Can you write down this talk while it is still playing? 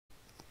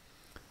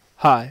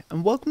Hi,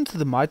 and welcome to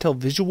the Mitel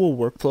Visual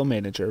Workflow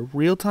Manager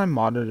Real-Time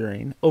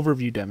Monitoring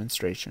Overview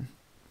Demonstration.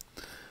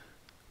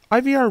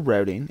 IVR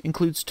routing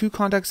includes two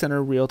contact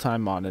center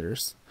real-time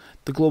monitors,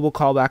 the Global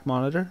Callback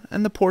Monitor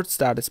and the Port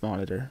Status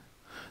Monitor.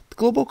 The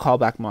Global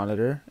Callback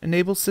Monitor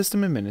enables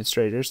system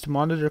administrators to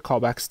monitor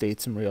callback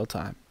states in real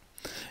time.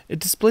 It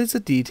displays the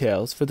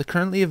details for the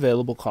currently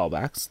available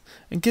callbacks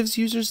and gives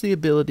users the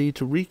ability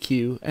to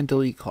requeue and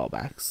delete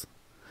callbacks.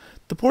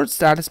 The Port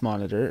Status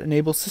Monitor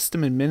enables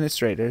system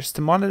administrators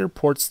to monitor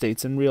port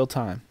states in real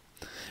time.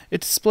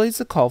 It displays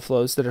the call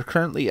flows that are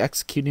currently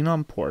executing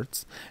on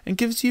ports and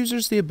gives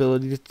users the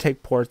ability to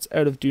take ports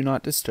out of Do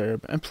Not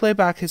Disturb and play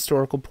back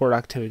historical port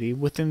activity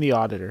within the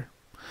auditor.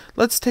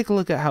 Let's take a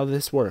look at how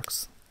this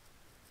works.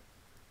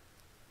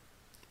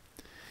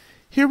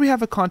 Here we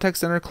have a contact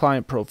center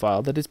client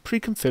profile that is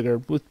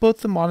pre-configured with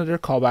both the monitor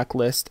callback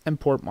list and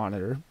port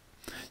monitor.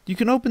 You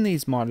can open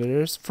these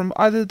monitors from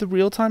either the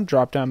real-time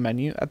drop-down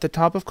menu at the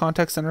top of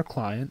Contact Center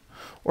Client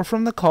or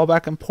from the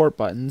callback and port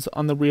buttons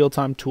on the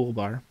real-time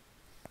toolbar.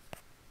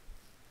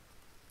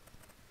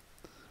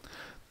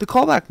 The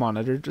callback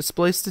monitor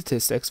displays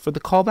statistics for the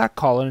callback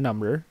caller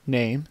number,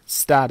 name,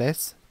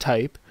 status,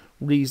 type,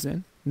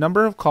 reason,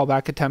 number of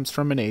callback attempts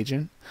from an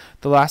agent,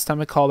 the last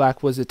time a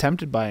callback was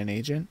attempted by an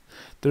agent,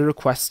 the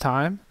request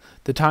time,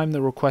 the time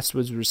the request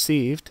was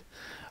received,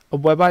 a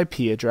web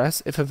IP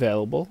address if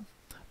available,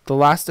 the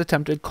last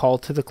attempted call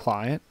to the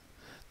client,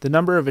 the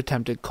number of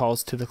attempted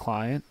calls to the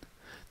client,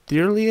 the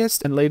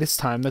earliest and latest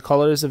time the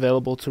caller is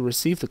available to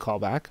receive the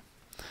callback,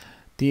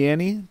 the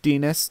ANI,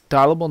 DNIS,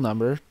 dialable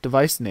number,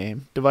 device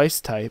name,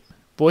 device type,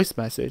 voice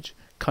message,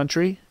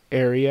 country,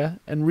 area,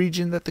 and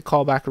region that the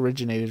callback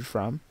originated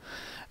from,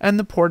 and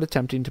the port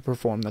attempting to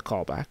perform the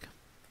callback.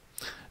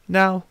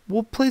 Now,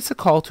 we'll place a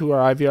call to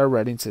our IVR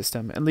routing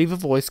system and leave a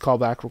voice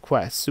callback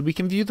request so we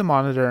can view the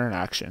monitor in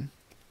action.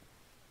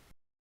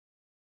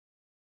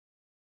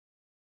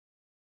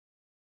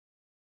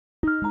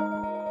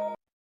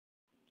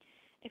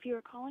 If you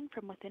are calling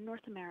from within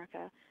North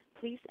America,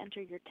 please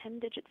enter your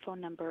 10-digit phone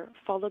number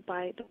followed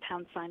by the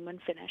pound sign when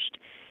finished.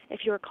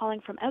 If you are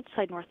calling from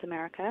outside North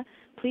America,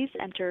 please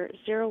enter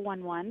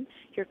 011,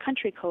 your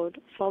country code,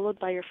 followed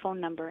by your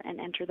phone number and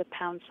enter the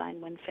pound sign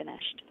when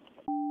finished.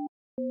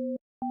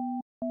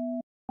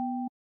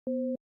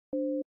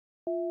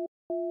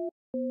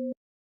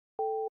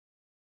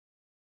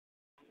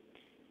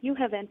 You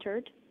have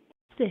entered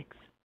 6,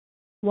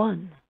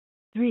 1,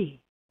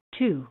 3,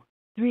 2,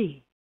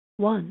 3,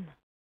 1,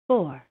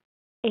 4,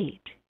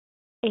 8,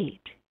 8,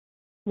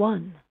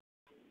 1.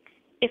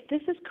 If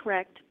this is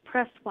correct,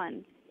 press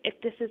 1. If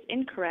this is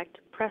incorrect,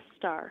 press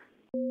star.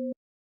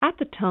 At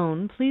the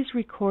tone, please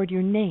record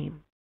your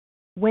name.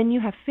 When you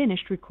have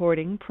finished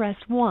recording, press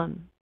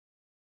 1.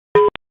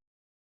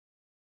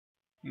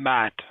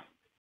 Matt.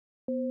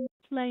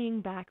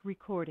 Playing back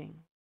recording.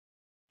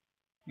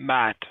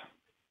 Matt.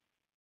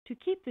 To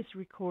keep this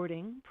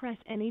recording, press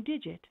any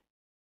digit.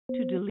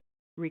 To delete,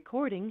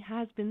 recording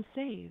has been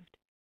saved.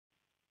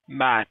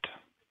 Matt.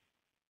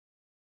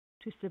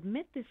 To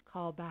submit this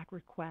callback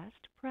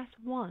request, press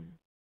 1.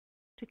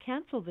 To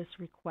cancel this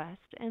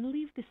request and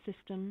leave the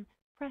system,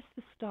 press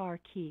the star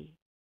key.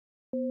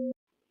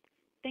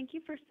 Thank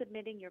you for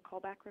submitting your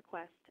callback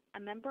request. A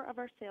member of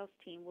our sales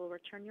team will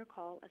return your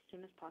call as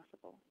soon as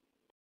possible.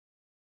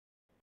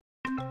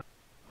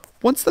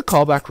 Once the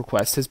callback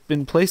request has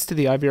been placed to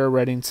the IVR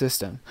routing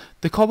system,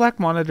 the callback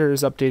monitor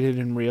is updated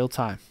in real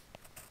time.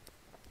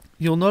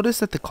 You'll notice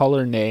that the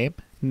caller name,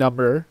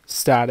 number,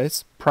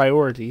 status,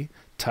 priority,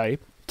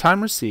 type,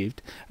 time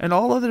received, and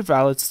all other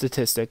valid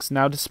statistics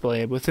now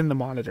display within the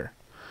monitor.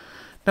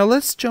 Now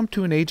let's jump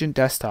to an agent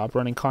desktop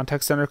running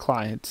Contact Center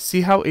Client to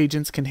see how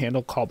agents can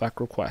handle callback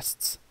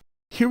requests.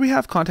 Here we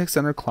have Contact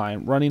Center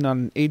Client running on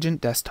an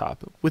agent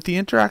desktop with the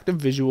interactive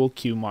visual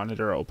queue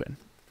monitor open.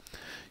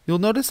 You'll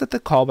notice that the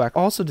callback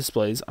also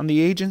displays on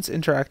the agent's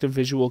interactive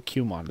visual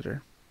queue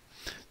monitor.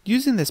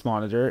 Using this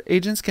monitor,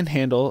 agents can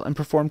handle and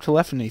perform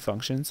telephony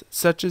functions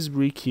such as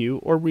requeue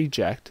or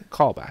reject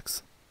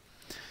callbacks.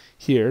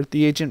 Here,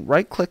 the agent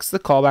right-clicks the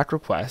callback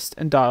request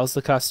and dials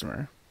the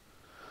customer.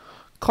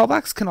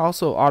 Callbacks can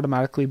also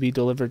automatically be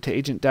delivered to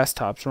agent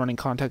desktops running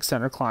Contact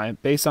Center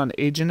Client based on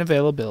agent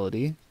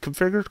availability,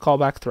 configured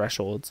callback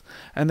thresholds,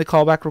 and the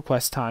callback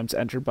request times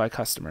entered by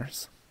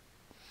customers.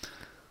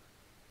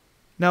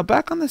 Now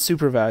back on the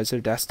supervisor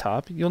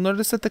desktop, you'll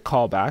notice that the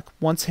callback,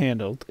 once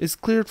handled, is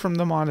cleared from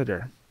the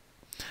monitor.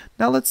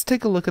 Now let's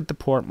take a look at the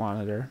port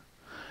monitor.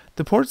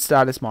 The port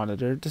status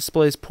monitor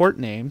displays port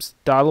names,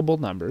 dialable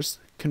numbers,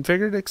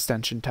 configured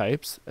extension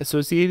types,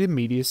 associated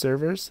media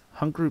servers,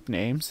 hunt group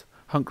names,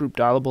 hunt group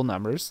dialable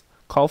numbers,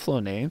 call flow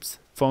names,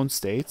 phone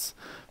states,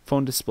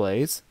 phone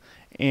displays,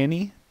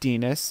 ANI,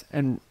 DNIS,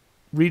 and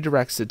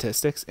redirect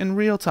statistics in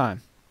real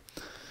time.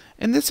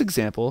 In this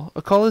example,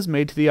 a call is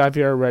made to the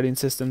IVR routing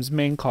system's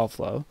main call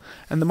flow,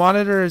 and the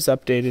monitor is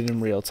updated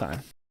in real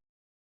time.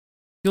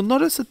 You'll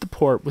notice that the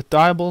port with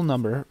dialable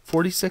number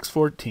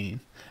 4614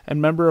 and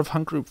member of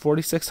hunt group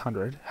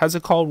 4600 has a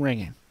call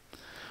ringing.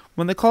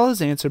 When the call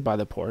is answered by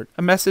the port,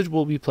 a message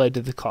will be played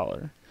to the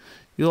caller.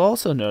 You'll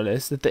also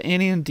notice that the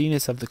Annie and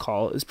Dness of the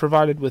call is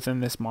provided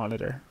within this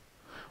monitor.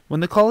 When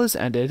the call is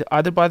ended,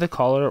 either by the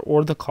caller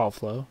or the call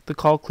flow, the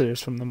call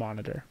clears from the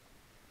monitor.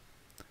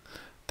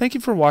 Thank you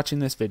for watching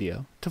this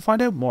video. To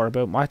find out more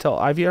about Mitel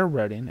IVR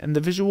routing and the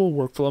Visual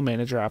Workflow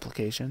Manager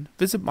application,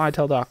 visit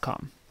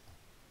mitel.com.